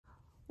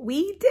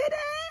We did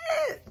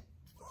it!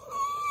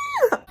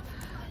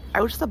 I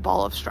was just a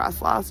ball of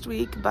stress last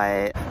week,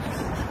 but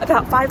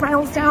about 5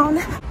 miles down.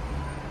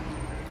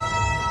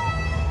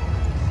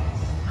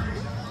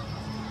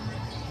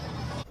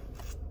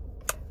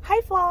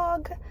 Hi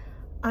vlog!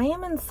 I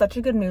am in such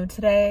a good mood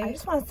today. I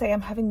just want to say I'm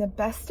having the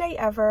best day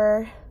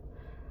ever.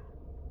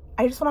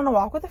 I just went on a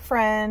walk with a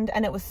friend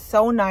and it was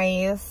so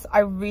nice. I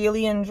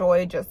really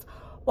enjoyed just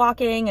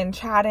walking and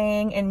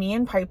chatting, and me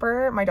and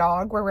Piper, my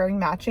dog, were wearing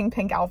matching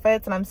pink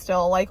outfits, and I'm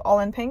still like all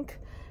in pink.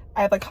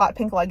 I have like hot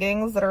pink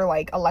leggings that are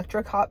like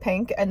electric hot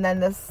pink, and then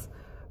this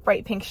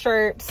bright pink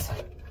shirt,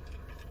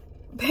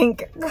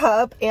 pink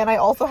cup, and I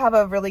also have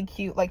a really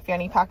cute like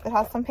fanny pack that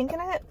has some pink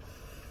in it.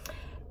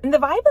 And the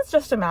vibe is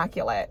just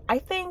immaculate. I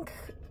think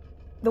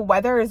the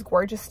weather is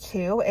gorgeous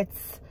too.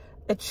 It's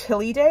a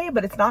chilly day,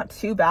 but it's not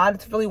too bad.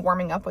 It's really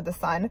warming up with the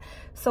sun.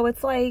 So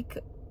it's like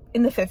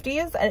in the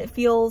 50s and it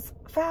feels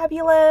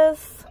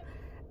fabulous.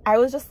 I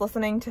was just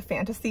listening to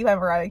Fantasy by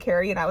Mariah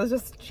Carey and I was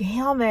just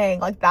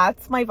jamming. Like,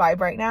 that's my vibe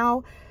right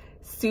now.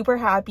 Super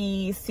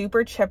happy,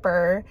 super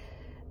chipper,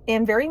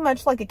 and very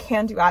much like a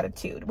can-do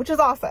attitude, which is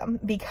awesome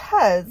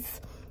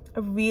because I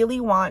really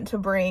want to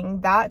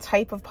bring that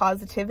type of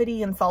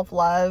positivity and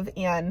self-love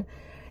and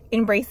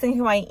embracing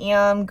who I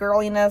am,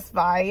 girliness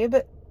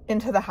vibe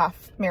into the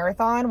half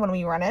marathon when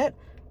we run it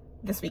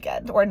this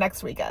weekend or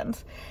next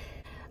weekend.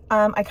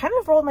 I kind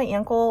of rolled my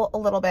ankle a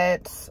little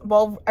bit.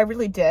 Well, I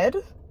really did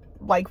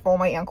like roll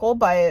my ankle,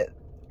 but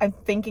I'm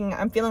feeling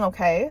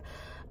okay.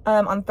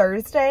 On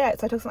Thursday,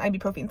 so I took some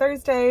ibuprofen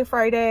Thursday,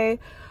 Friday.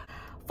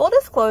 Full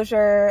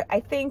disclosure,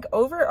 I think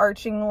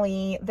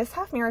overarchingly, this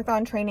half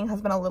marathon training has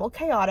been a little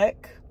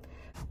chaotic.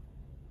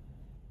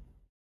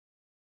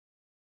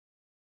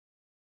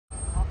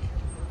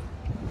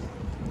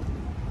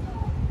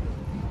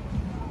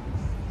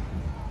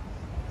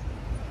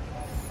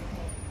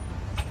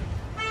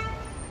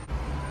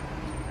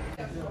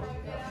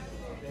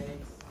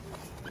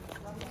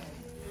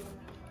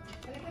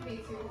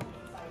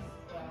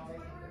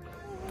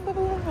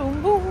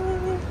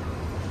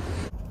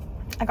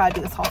 I gotta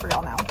do this haul for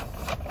y'all now.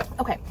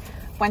 Okay,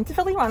 went to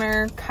Philly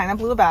Runner, kind of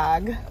blew a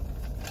bag.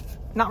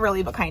 Not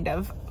really, but kind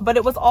of. But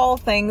it was all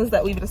things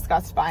that we've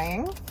discussed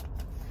buying.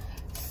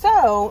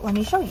 So let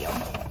me show you.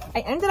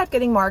 I ended up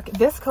getting Mark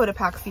this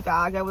Cotapaxi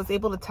bag. I was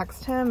able to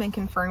text him and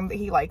confirm that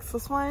he likes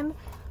this one.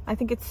 I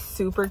think it's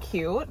super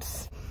cute.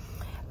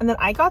 And then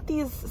I got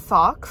these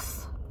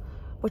socks,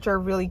 which are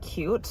really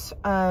cute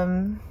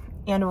and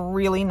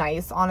really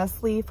nice,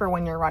 honestly, for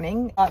when you're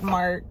running. Got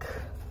Mark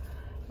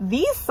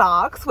these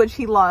socks, which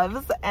he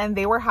loves, and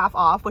they were half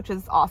off, which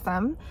is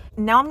awesome.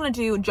 Now I'm gonna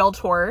do Gel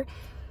Tour,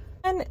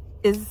 and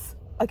is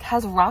like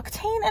has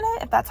Roctane in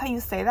it, if that's how you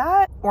say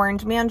that.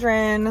 Orange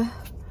mandarin,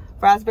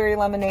 raspberry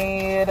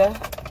lemonade.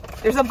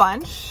 There's a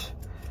bunch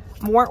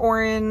more.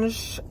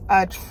 Orange,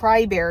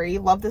 tri-berry,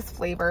 love this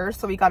flavor,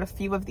 so we got a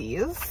few of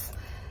these.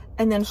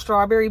 And then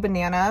strawberry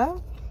banana,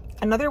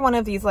 another one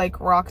of these like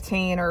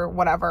Roctane or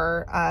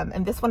whatever,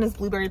 and this one is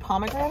blueberry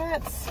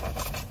pomegranates,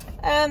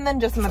 and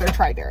then just another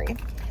tri-berry.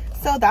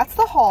 So that's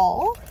the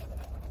haul.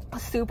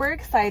 Super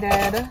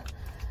excited.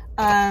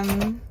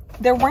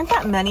 There weren't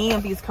that many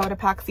of these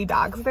Cotapaxi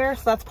bags there,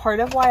 so that's part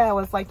of why I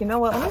was like, you know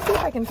what, let me see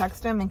if I can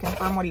text him and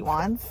confirm what he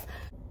wants.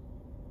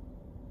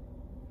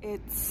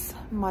 It's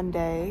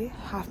Monday,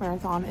 half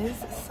marathon is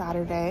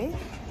Saturday,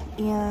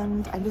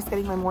 and I'm just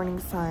getting my morning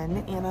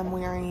sun, and I'm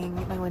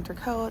wearing my winter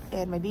coat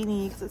and my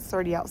beanie because it's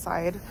already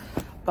outside,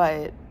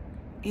 but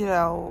you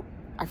know,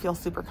 I feel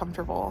super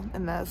comfortable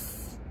in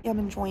this. I'm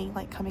enjoying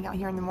like coming out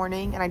here in the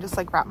morning, and I just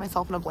like wrap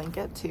myself in a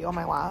blanket too on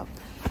my lap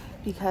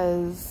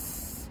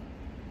because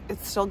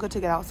it's still good to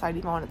get outside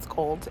even when it's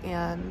cold,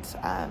 and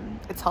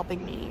it's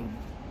helping me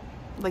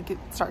like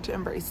start to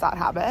embrace that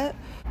habit.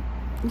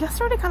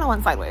 Yesterday kind of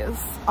went sideways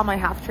on my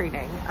half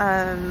training.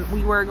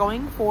 We were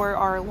going for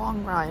our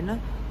long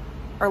run,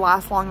 our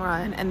last long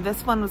run, and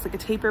this one was like a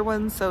taper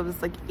one, so it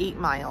was like 8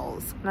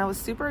 miles, and I was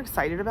super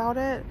excited about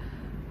it.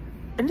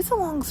 And it's a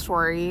long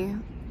story,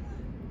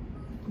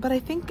 but I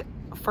think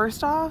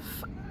first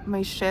off,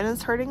 my shin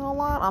is hurting a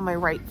lot on my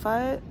right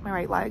foot, my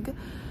right leg,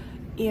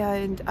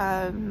 and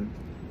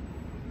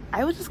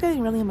I was just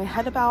getting really in my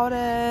head about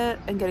it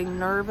and getting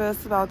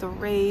nervous about the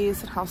race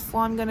and how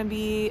slow I'm gonna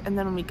be. And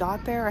then when we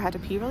got there, I had to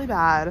pee really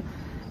bad,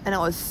 and it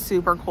was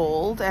super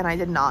cold, and I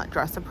did not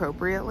dress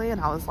appropriately,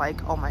 and I was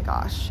like, oh my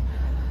gosh.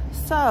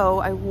 So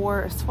I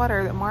wore a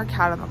sweater that Mark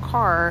had in the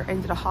car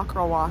and did a hot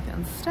girl walk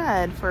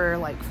instead for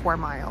like 4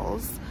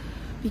 miles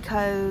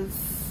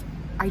because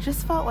I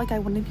just felt like I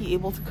wouldn't be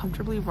able to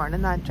comfortably run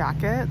in that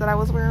jacket that I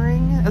was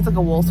wearing. It's like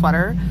a wool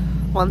sweater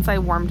once I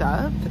warmed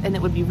up, and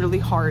it would be really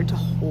hard to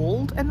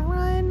hold and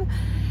run.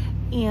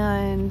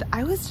 And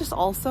I was just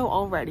also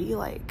already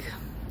like,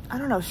 I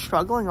don't know,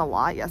 struggling a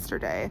lot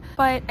yesterday.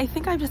 But I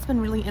think I've just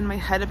been really in my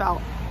head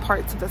about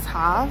parts of this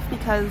half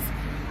because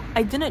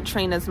I didn't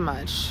train as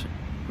much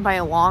by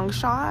a long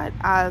shot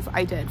as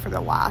I did for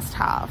the last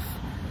half.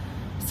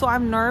 So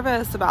I'm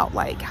nervous about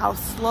like how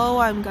slow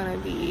I'm gonna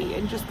be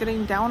and just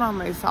getting down on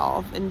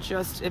myself and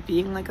just it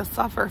being like a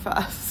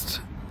sufferfest.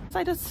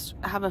 I just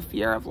have a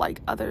fear of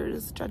like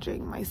others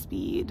judging my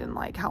speed and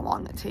like how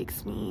long it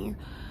takes me,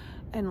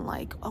 and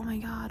like, oh my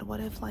god,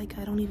 what if like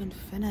I don't even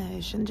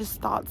finish, and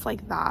just thoughts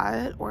like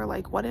that. Or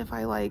like, what if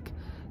I like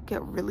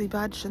get really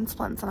bad shin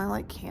splints and I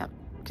like can't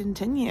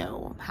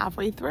continue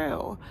halfway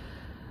through.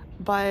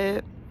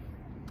 But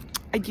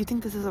I do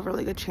think this is a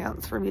really good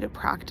chance for me to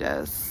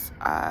practice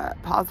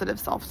positive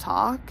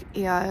self-talk,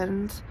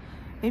 and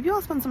maybe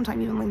I'll spend some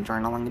time even like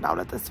journaling about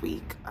it this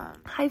week.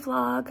 Hi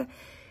vlog.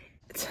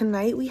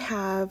 Tonight we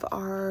have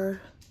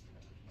our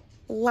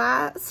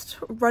last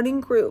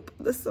running group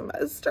this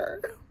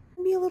semester.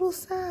 It'll be a little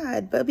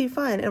sad, but it'll be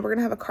fun. And we're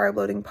gonna have a carb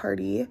loading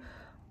party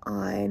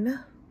on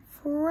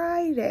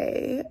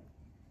Friday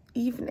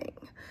evening.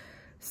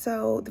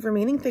 So the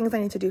remaining things I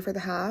need to do for the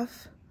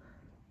half: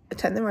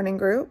 attend the running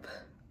group,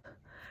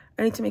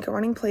 I need to make a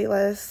running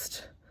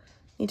playlist,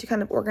 need to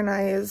kind of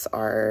organize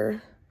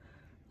our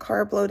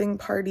carb loading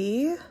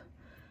party,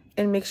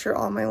 and make sure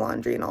all my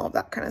laundry and all of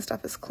that kind of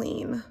stuff is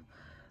clean.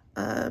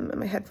 And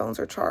my headphones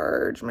are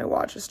charged, my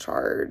watch is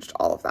charged,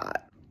 all of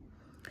that.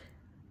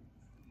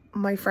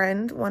 My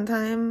friend one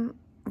time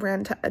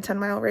ran a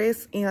 10-mile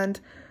race, and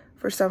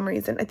for some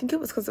reason, I think it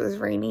was because it was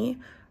rainy,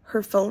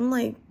 her phone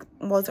like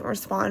wasn't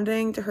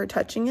responding to her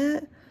touching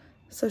it,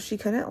 so she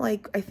couldn't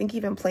like, I think,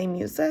 even play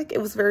music.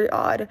 It was very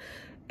odd,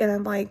 and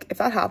I'm like, if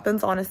that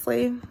happens,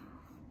 honestly,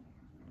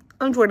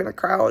 I'm joining the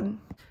crowd.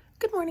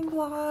 Good morning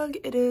vlog.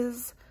 It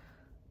is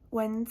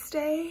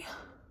Wednesday.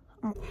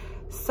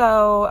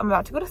 So I'm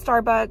about to go to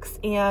Starbucks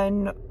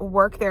and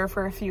work there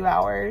for a few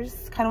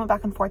hours. Kind of went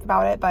back and forth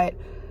about it, but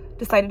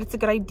decided it's a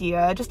good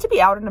idea just to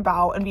be out and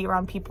about and be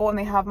around people. And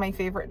they have my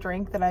favorite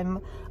drink that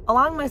I'm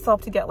allowing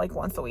myself to get like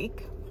once a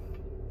week.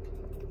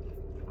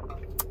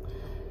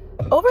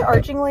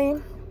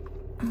 Overarchingly,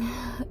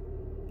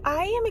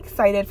 I am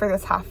excited for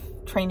this half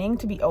training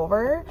to be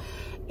over.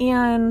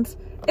 And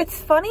it's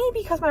funny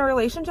because my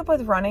relationship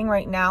with running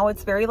right now,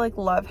 it's very like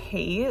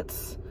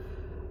love-hate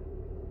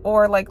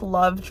or like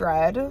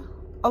love-dread.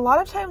 A lot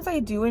of times I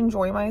do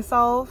enjoy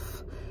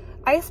myself.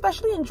 I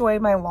especially enjoy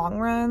my long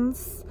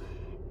runs,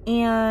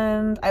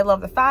 and I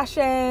love the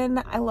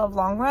fashion. I love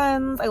long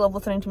runs. I love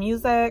listening to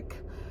music.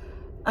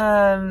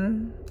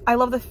 I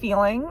love the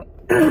feeling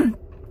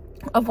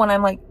of when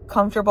I'm like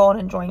comfortable and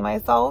enjoying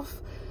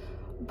myself.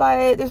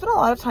 But there's been a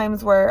lot of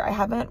times where I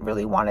haven't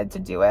really wanted to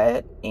do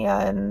it,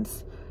 and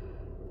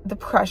the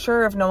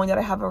pressure of knowing that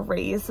I have a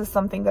race is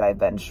something that I've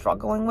been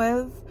struggling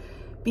with,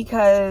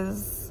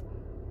 because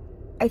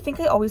I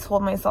think I always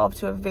hold myself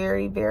to a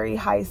very, very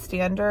high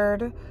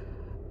standard.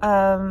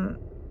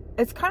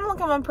 It's kind of like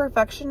I'm a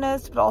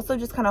perfectionist, but also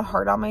just kind of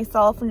hard on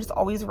myself and just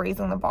always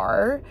raising the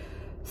bar.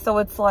 So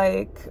it's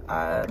like,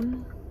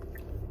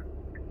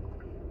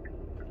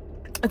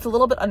 it's a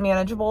little bit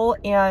unmanageable,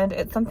 and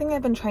it's something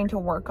I've been trying to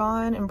work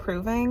on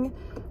improving,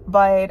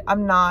 but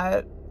I'm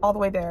not all the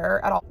way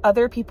there at all.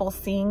 Other people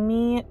seeing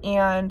me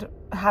and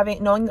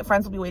knowing that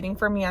friends will be waiting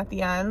for me at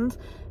the end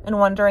and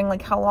wondering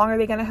like, how long are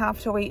they gonna have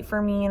to wait for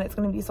me, and it's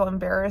gonna be so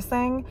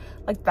embarrassing.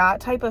 Like,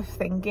 that type of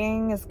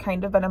thinking has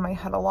kind of been in my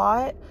head a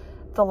lot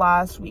the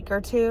last week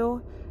or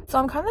two. So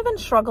I'm kind of been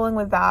struggling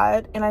with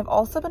that, and I've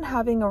also been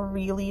having a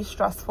really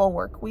stressful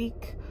work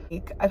week.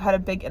 I've had a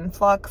big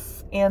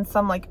influx and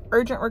some like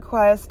urgent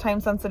requests,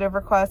 time-sensitive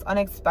requests,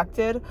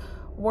 unexpected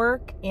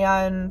work,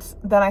 and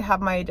then I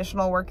have my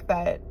additional work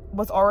that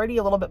was already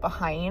a little bit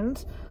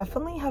behind.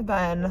 Definitely have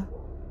been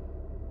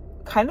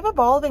kind of a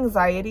ball of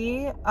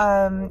anxiety,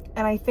 and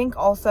I think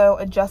also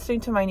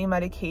adjusting to my new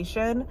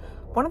medication,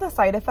 one of the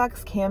side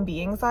effects can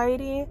be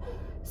anxiety.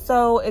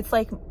 So it's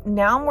like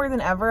now more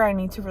than ever I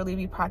need to really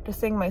be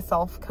practicing my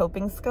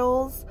self-coping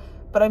skills,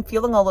 but I'm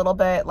feeling a little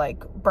bit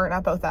like burnt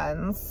at both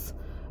ends,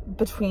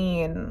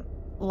 between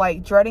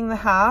like dreading the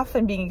half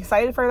and being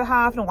excited for the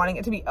half and wanting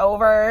it to be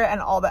over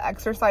and all the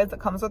exercise that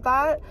comes with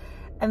that,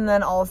 and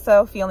then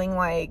also feeling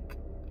like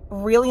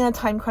really in a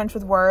time crunch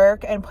with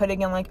work and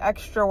putting in like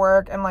extra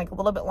work and like a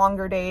little bit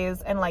longer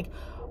days and like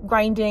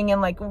grinding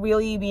and like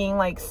really being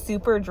like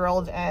super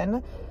drilled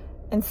in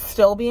and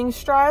still being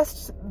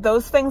stressed.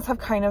 Those things have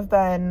kind of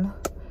been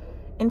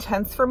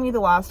intense for me the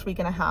last week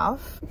and a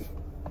half.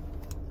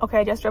 Okay,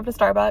 I just drove to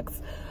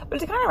Starbucks, but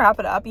to kind of wrap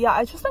it up,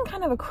 yeah, it's just been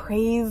kind of a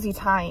crazy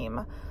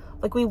time.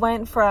 Like, we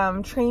went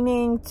from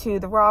training to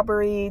the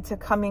robbery to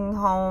coming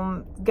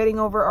home, getting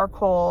over our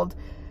cold,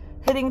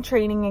 hitting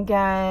training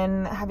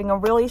again, having a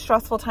really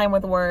stressful time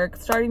with work,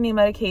 starting new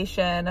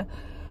medication.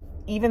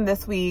 Even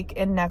this week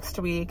and next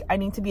week, I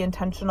need to be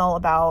intentional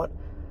about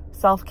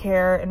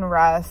self-care and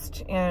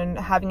rest and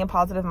having a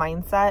positive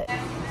mindset.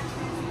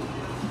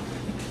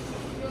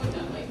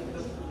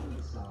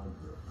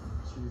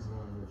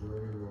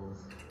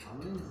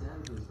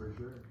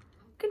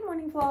 Good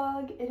morning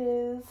vlog. It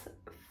is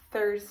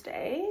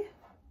Thursday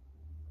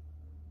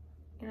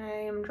and I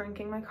am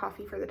drinking my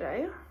coffee for the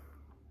day.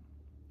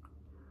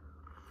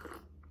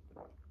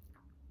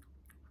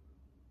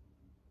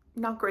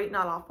 Not great,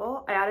 not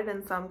awful. I added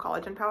in some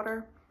collagen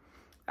powder.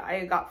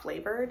 I got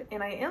flavored,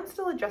 and I am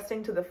still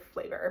adjusting to the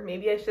flavor.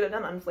 Maybe I should have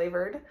done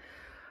unflavored,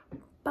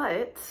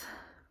 but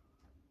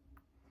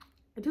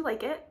I do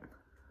like it.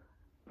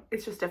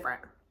 It's just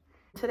different.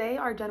 Today,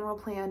 our general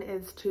plan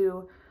is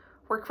to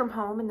work from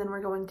home, and then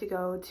we're going to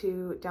go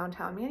to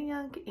downtown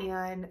Manayunk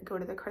and go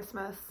to the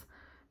Christmas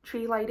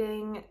tree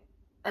lighting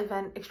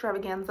event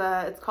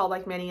extravaganza. It's called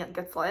like Manayunk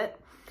Gets Lit.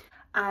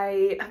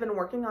 I have been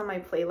working on my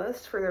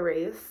playlist for the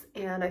race,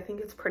 and I think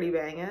it's pretty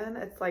banging.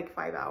 It's like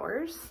 5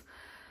 hours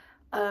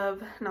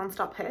of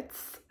nonstop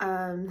hits.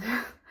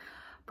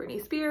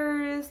 Britney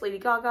Spears, Lady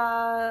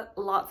Gaga,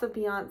 lots of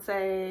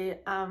Beyonce.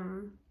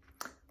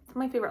 It's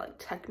my favorite, like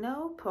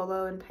techno,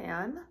 Polo and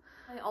Pan.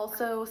 I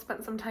also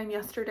spent some time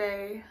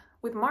yesterday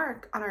with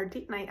Mark on our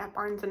date night at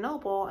Barnes &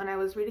 Noble, and I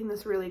was reading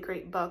this really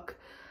great book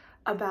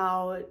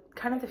about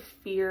kind of the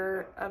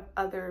fear of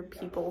other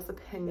people's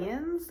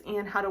opinions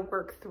and how to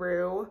work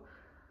through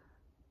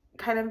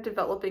kind of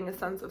developing a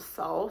sense of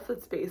self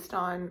that's based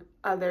on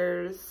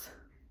others'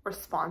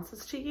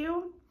 responses to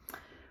you.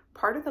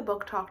 Part of the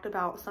book talked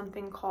about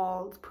something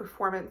called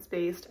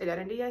performance-based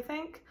identity, I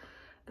think.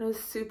 And it was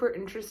super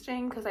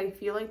interesting because I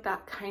feel like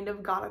that kind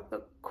of got at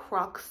the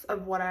crux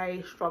of what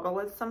I struggle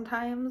with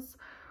sometimes,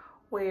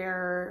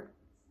 where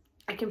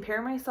I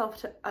compare myself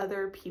to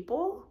other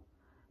people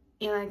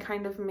and I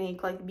kind of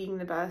make like being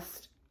the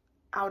best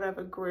out of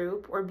a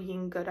group or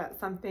being good at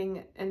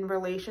something in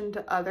relation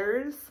to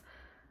others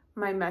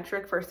my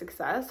metric for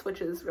success,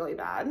 which is really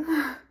bad.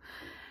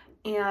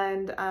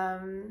 And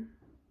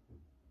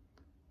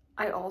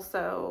I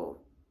also,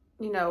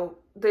 you know,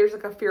 there's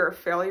like a fear of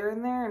failure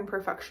in there and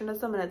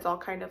perfectionism, and it's all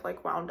kind of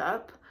like wound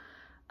up.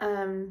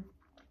 And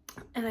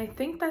I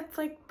think that's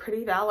like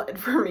pretty valid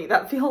for me.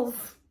 That feels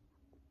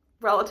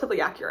relatively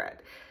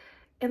accurate.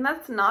 And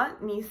that's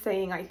not me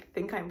saying I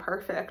think I'm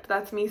perfect.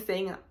 That's me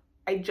saying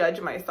I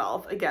judge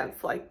myself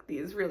against like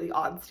these really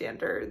odd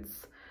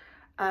standards.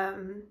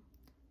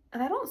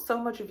 And I don't so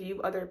much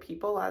view other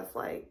people as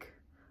like,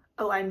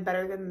 oh, I'm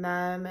better than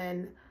them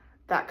and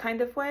that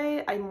kind of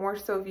way. I more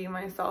so view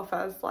myself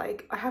as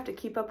like, I have to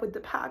keep up with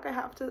the pack. I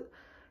have to,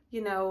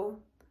 you know,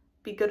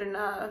 be good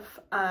enough,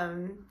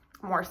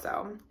 more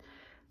so.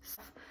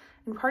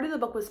 And part of the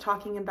book was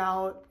talking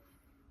about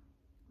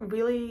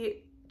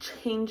really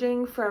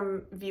changing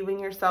from viewing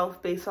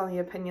yourself based on the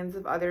opinions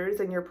of others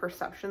and your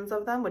perceptions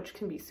of them, which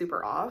can be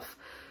super off,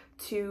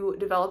 to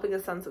developing a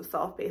sense of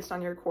self based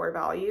on your core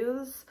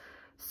values.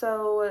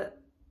 So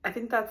I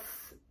think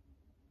that's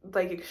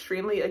like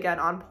extremely, again,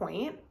 on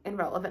point and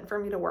relevant for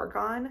me to work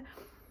on.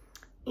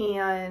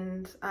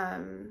 And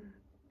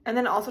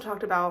then also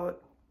talked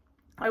about,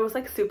 I was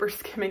like super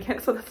skimming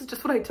it, so this is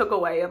just what I took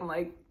away in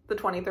like the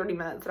 20-30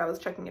 minutes that I was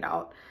checking it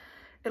out.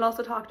 It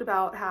also talked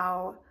about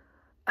how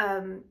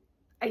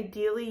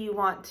ideally you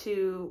want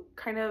to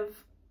kind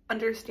of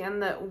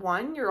understand that,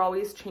 one, you're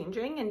always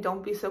changing and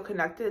don't be so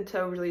connected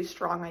to a really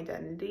strong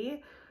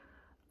identity,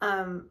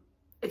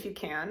 if you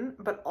can,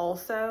 but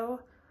also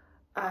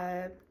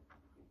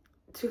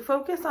to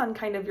focus on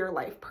kind of your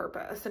life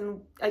purpose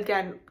and,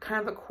 again, kind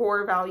of the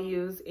core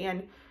values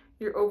and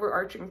your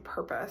overarching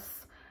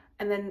purpose,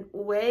 and then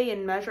weigh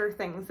and measure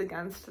things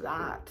against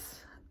that.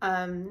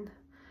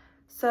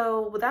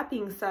 So with that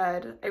being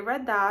said, I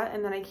read that,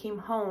 and then I came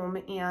home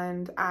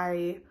and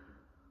I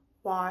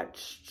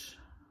watched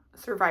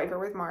Survivor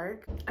with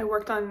Mark. I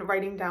worked on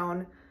writing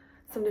down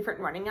some different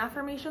running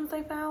affirmations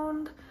I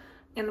found,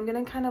 and I'm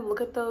gonna kind of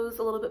look at those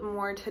a little bit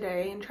more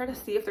today and try to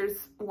see if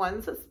there's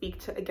ones that speak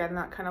to, again,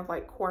 that kind of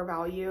like core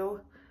value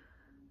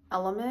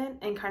element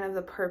and kind of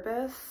the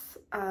purpose,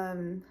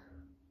 and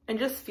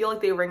just feel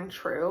like they ring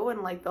true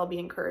and like they'll be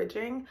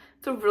encouraging.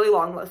 It's a really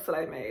long list that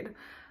I made.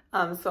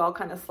 So I'll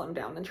kind of slim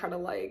down and try to,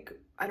 like,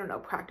 I don't know,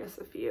 practice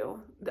a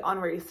few on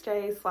race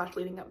day /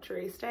 leading up to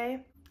race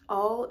day.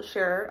 I'll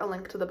share a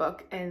link to the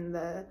book in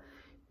the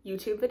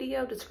YouTube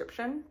video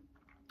description,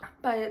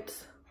 but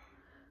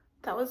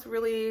that was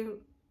really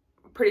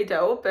pretty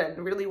dope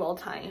and really well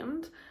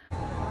timed.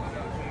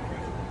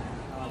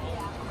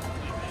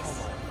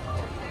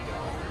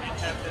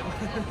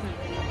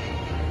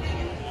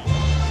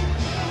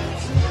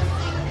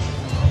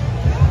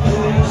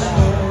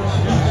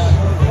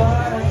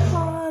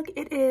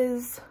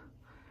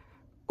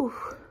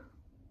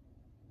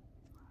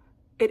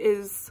 It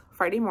is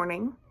Friday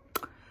morning.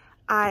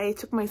 I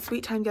took my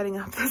sweet time getting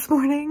up this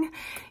morning,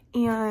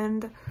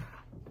 and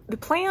the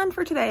plan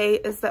for today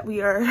is that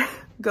we are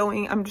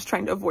going, I'm just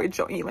trying to avoid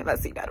showing you my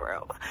messy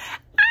bedroom.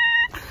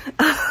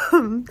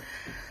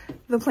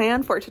 The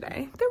plan for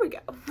today, there we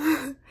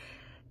go,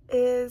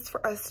 is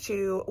for us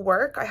to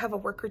work. I have a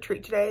work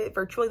retreat today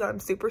virtually that I'm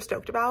super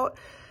stoked about.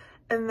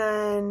 And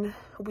then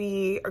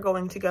we are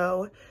going to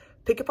go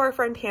pick up our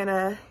friend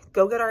Hannah,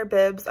 go get our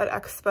bibs at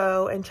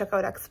Expo and check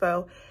out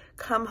Expo,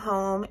 come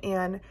home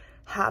and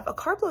have a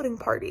carb loading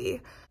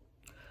party.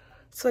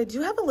 So I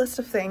do have a list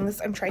of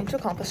things I'm trying to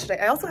accomplish today.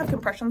 I also have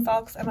compression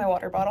socks and my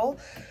water bottle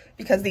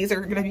because these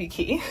are gonna be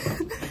key.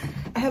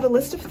 I have a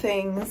list of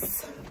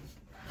things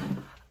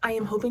I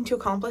am hoping to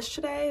accomplish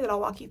today that I'll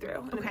walk you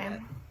through in a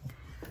minute.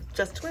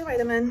 Just took my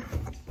vitamin.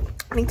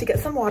 I need to get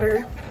some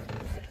water,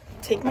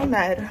 take my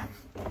med,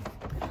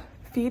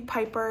 feed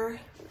Piper,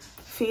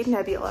 feed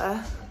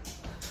Nebula.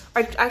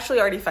 I actually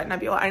already fed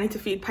Nebula. I need to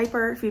feed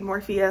Piper, feed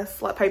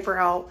Morpheus, let Piper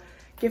out,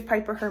 give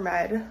Piper her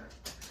med.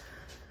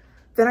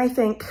 Then I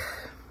think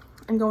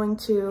I'm going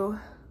to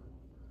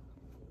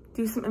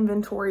do some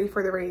inventory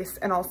for the race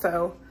and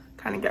also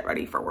kind of get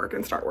ready for work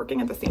and start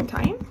working at the same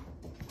time.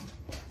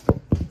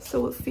 So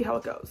let's see how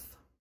it goes.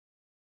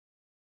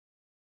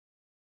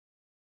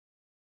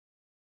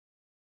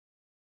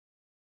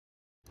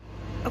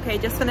 Okay,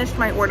 just finished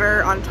my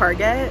order on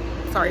Target.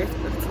 Sorry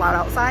if it's loud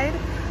outside.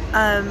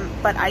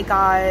 But I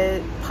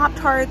got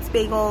Pop-Tarts,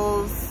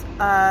 bagels,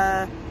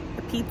 a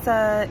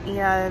pizza,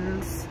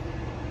 and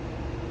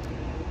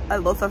a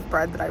loaf of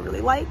bread that I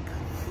really like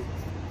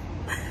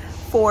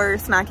for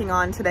snacking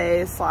on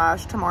today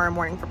 / tomorrow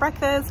morning for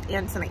breakfast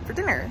and tonight for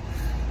dinner.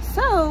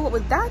 So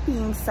with that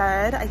being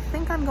said, I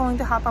think I'm going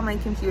to hop on my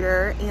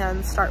computer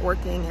and start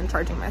working and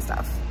charging my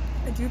stuff.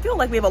 I do feel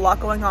like we have a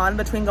lot going on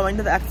between going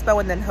to the expo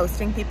and then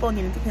hosting people and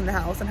needing to clean the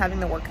house and having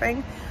the work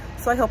thing.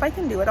 So I hope I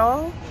can do it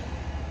all.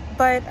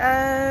 But,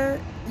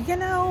 you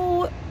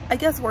know, I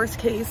guess worst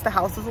case, the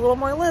house is a little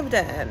more lived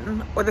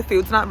in, or the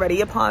food's not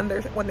ready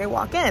when they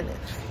walk in.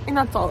 And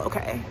that's all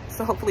okay.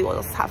 So hopefully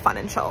we'll just have fun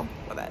and chill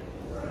with it.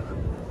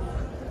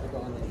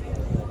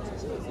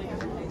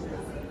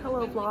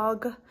 Hello,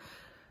 vlog.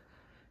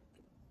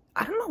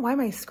 I don't know why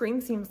my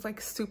screen seems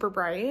like super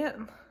bright.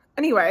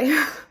 Anyway,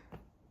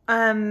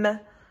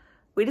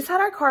 we just had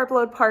our carb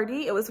load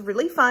party. It was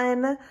really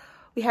fun.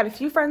 We had a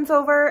few friends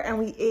over and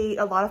we ate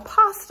a lot of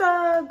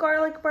pasta,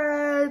 garlic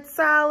bread,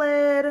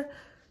 salad,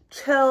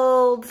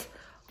 chilled,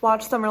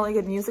 watched some really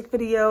good music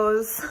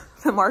videos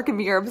that Mark and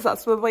me are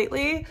obsessed with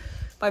lately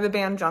by the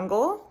band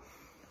Jungle.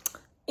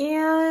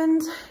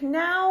 And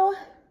now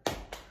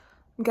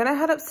I'm gonna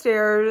head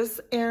upstairs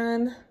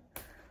and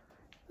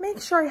make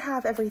sure I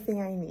have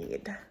everything I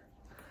need.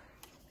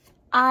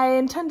 I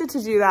intended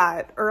to do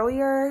that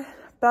earlier,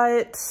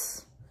 but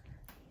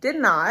did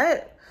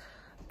not,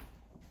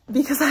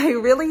 because I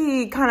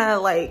really kind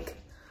of like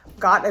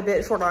got a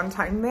bit short on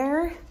time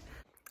there.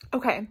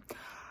 Okay,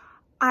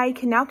 I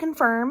can now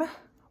confirm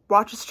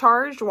watch is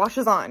charged, watch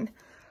is on.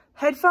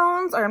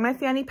 Headphones are in my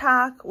fanny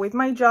pack with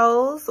my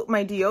gels,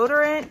 my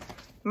deodorant,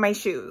 my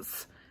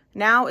shoes.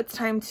 Now it's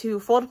time to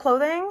fold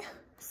clothing,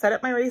 set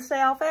up my race day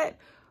outfit,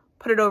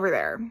 put it over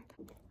there.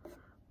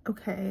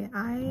 Okay,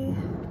 I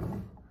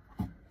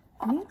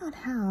may not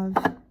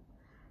have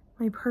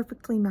my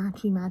perfectly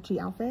matchy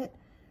outfit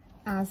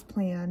as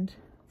planned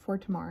for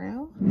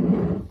tomorrow,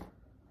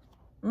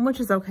 which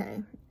is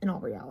okay in all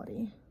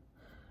reality.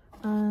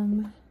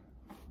 I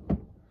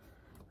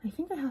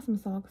think I have some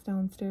socks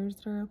downstairs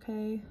that are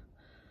okay.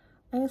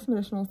 I have some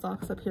additional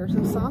socks up here.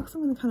 So socks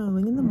I'm gonna kind of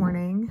wing in the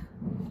morning.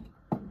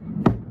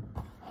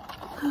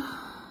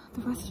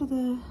 The rest of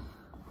the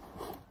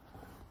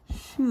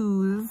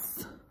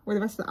shoes, or the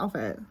rest of the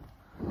outfit,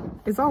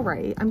 is all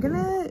right. I'm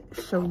gonna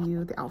show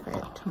you the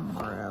outfit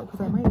tomorrow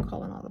because I might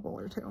call an audible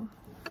or two.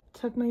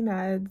 Took my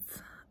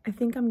meds. I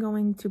think I'm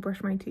going to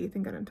brush my teeth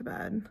and get into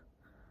bed.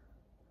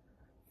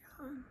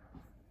 Yeah.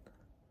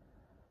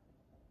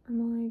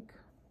 I'm like,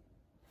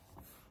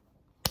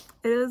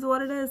 it is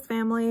what it is,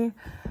 family.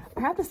 I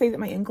have to say that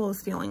my ankle is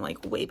feeling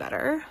like way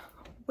better.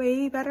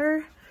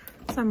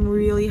 So I'm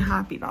really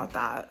happy about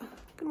that.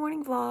 Good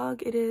morning,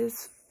 vlog. It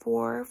is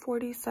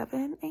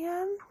 4:47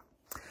 a.m.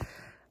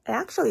 I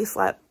actually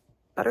slept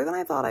better than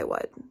I thought I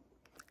would.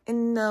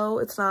 And no,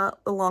 it's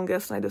not the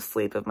longest night of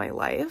sleep of my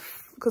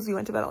life because we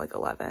went to bed at like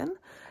 11.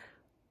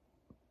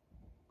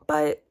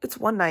 But it's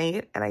one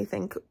night, and I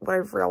think what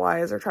I've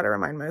realized or try to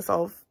remind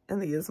myself in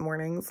these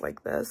mornings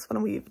like this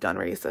when we've done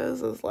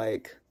races is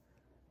like,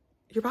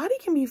 your body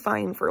can be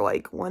fine for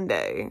like one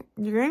day.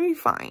 You're gonna be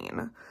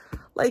fine.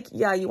 Like,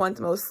 yeah, you want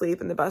the most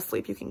sleep and the best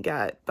sleep you can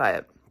get,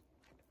 but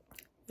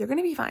you're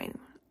gonna be fine.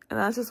 And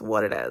that's just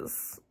what it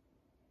is.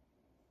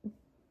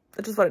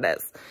 That's just what it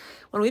is.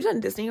 When we've done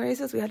Disney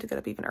races, we had to get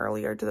up even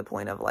earlier to the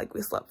point of like,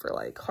 we slept for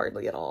like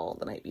hardly at all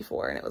the night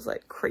before, and it was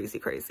like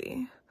crazy.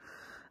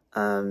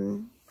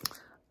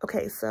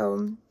 Okay,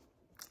 so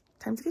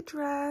time to get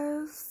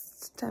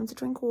dressed, time to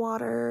drink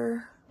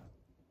water,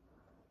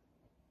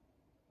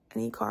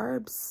 and eat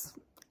carbs,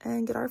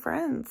 and get our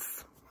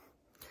friends.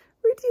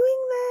 We're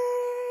doing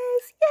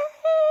this!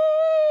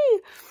 Yay!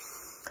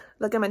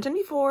 Like I mentioned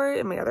before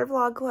in my other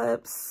vlog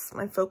clips,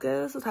 my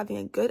focus is having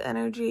a good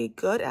energy,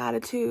 good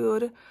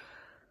attitude.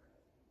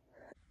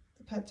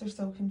 The pets are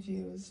so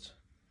confused.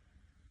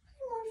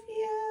 Hi,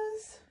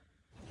 Morpheus.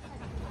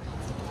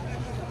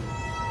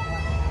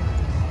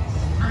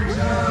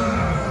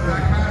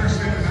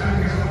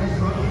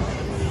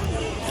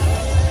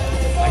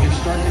 I can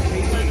start the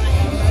tape.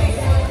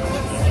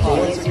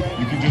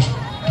 You can just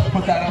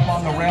put that up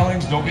on the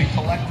railings. Don't be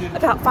collected.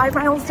 About 5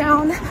 miles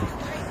down.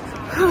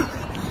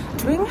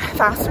 Doing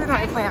faster than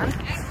I planned.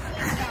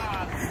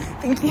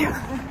 Thank you.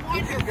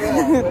 Way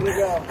to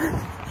go.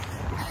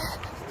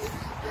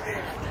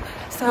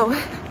 so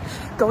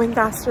going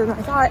faster than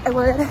I thought I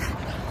would.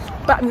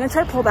 But I'm gonna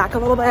try to pull back a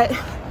little bit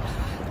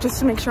just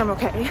to make sure I'm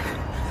okay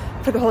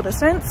for the whole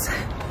distance.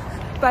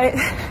 But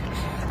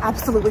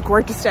absolutely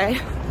gorgeous day.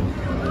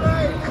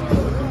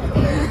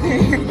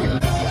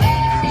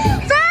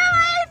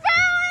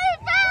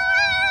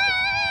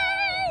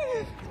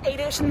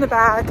 8-ish in the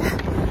bag.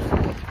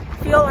 I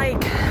feel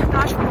like I'm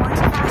not sure I'm going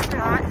too fast for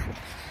that,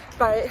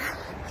 but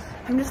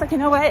I'm just like, you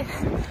know what?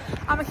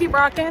 I'm gonna keep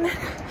rocking,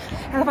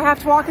 and if I have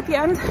to walk at the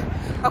end,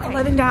 okay.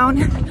 Letting down.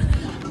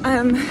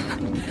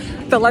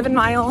 The 11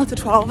 mile to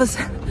 12 is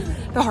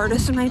the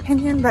hardest in my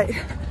opinion, but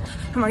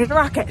I'm ready to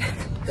rock it.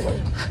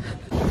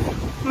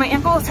 My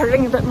ankle is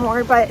hurting a bit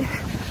more, but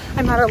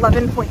I'm at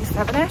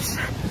 11.7-ish,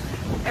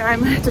 and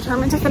I'm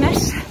determined to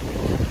finish.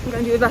 I'm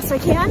gonna do the best I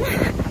can.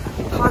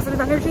 Positive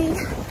energy,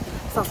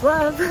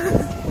 self-love.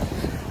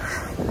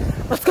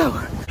 Let's go.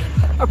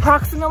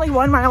 Approximately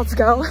 1 mile to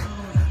go.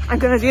 I'm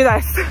gonna do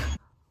this.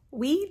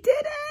 We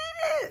did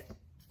it!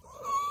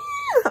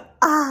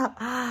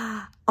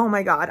 Oh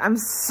my God, I'm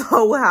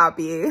so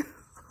happy.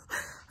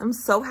 I'm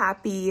so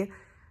happy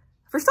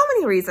for so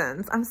many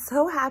reasons. I'm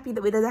so happy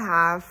that we did the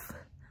half.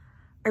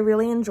 I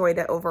really enjoyed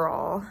it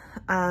overall.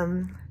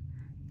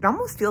 It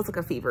almost feels like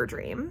a fever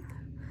dream.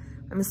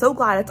 I'm so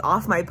glad it's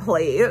off my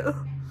plate.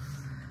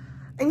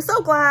 I'm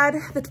so glad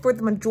that for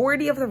the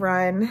majority of the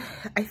run,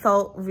 I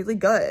felt really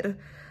good.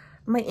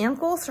 My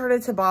ankle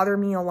started to bother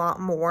me a lot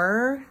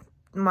more,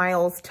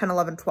 miles 10,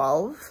 11,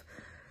 12.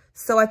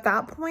 So at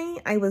that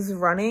point, I was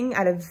running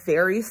at a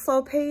very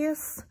slow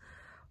pace,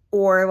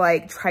 or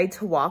like tried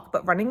to walk,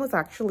 but running was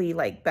actually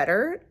like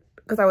better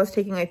because I was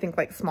taking, I think,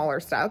 like smaller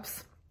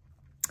steps.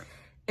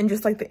 And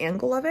just like the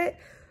angle of it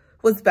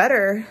was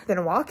better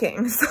than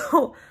walking.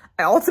 So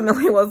I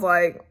ultimately was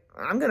like,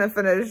 I'm gonna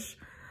finish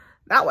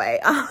that way.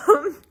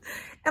 And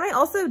I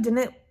also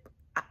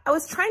I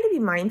was trying to be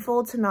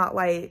mindful to not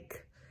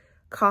like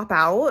cop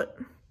out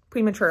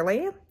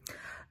prematurely.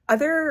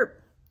 Other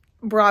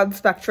broad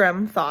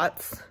spectrum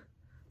thoughts.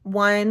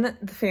 One,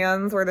 the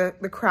fans or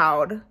the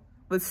crowd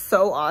was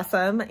so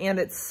awesome, and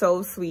it's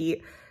so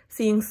sweet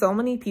seeing so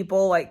many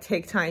people like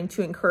take time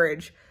to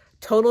encourage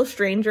total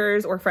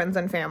strangers or friends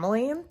and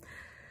family.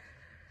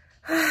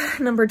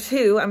 Number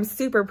two, I'm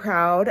super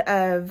proud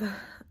of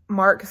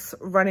Mark's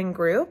running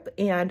group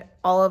and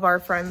all of our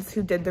friends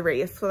who did the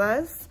race with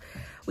us.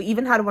 We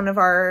even had one of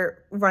our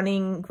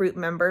running group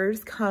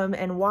members come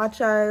and watch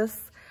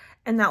us,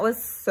 and that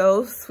was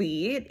so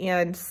sweet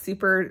and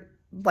super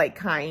like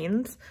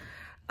kind.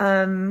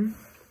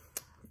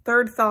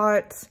 Third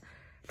thought,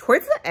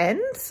 towards the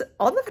end,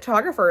 all the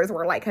photographers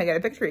were like, can I get a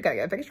picture? Can I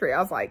get a picture?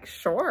 I was like,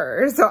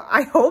 sure. So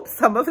I hope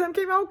some of them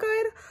came out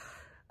good.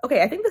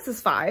 Okay, I think this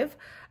is 5.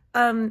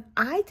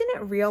 I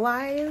didn't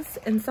realize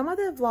in some of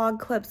the vlog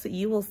clips that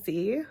you will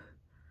see,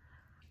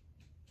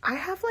 I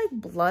have like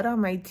blood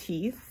on my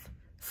teeth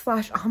 /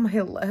 on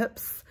my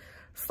lips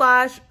 /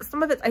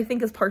 some of it I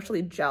think is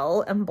partially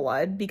gel and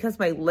blood because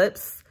my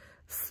lips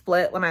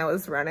split when I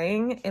was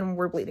running and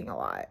were bleeding a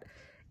lot.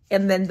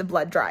 And then the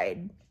blood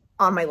dried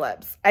on my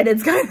lips. And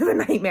it's kind of a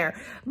nightmare,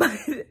 but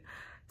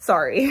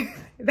sorry,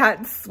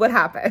 that's what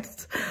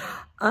happened.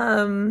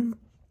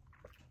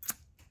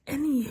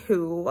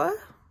 Anywho,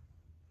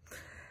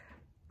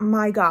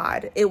 my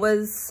God, it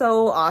was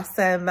so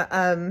awesome.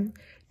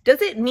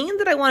 Does it mean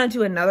that I want to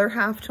do another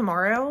half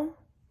tomorrow?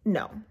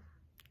 No,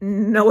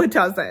 it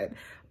doesn't.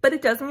 But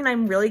it does mean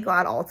I'm really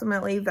glad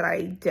ultimately that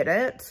I did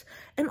it.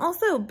 And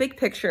also, big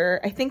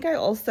picture, I think I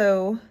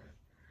also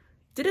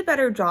did a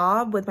better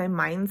job with my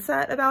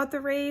mindset about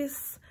the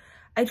race.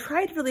 I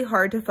tried really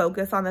hard to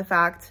focus on the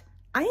fact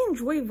I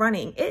enjoy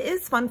running. It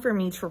is fun for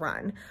me to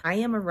run. I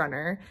am a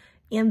runner,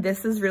 and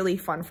this is really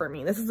fun for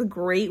me. This is a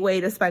great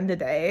way to spend a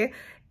day,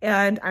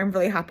 and I'm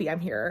really happy I'm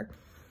here.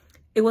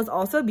 It was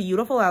also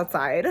beautiful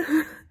outside.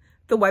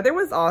 The weather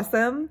was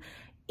awesome,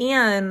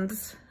 and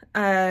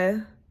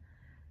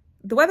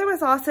the weather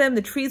was awesome.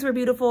 The trees were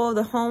beautiful.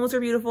 The homes were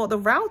beautiful. The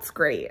route's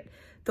great.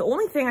 The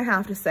only thing I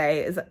have to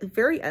say is at the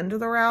very end of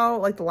the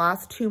route, like the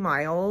last 2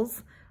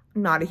 miles,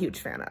 I'm not a huge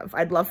fan of.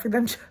 I'd love for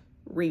them to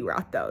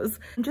reroute those.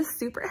 I'm just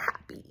super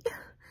happy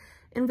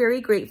and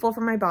very grateful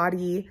for my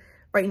body.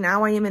 Right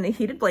now I am in a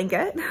heated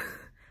blanket.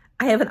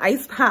 I have an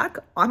ice pack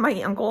on my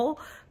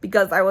ankle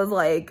because I was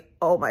like,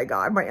 oh my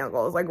God, my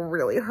ankle is like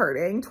really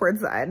hurting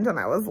towards the end. And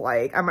I was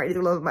like, I might need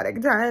to go to the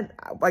medic tent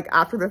like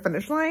after the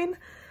finish line,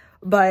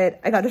 but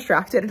I got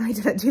distracted and I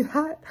didn't do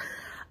that.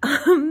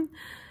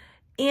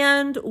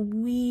 And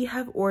we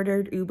have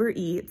ordered Uber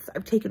Eats.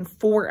 I've taken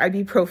 4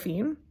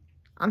 ibuprofen.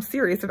 I'm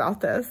serious about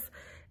this.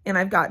 And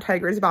I've got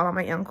Tiger's Balm on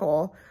my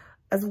ankle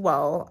as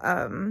well.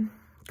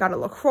 Got a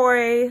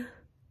LaCroix,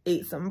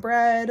 ate some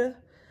bread.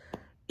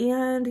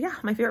 And yeah,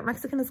 my favorite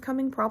Mexican is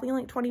coming probably in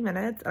like 20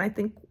 minutes. And I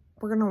think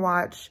we're gonna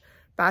watch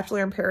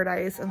Bachelor in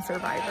Paradise and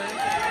Survivor.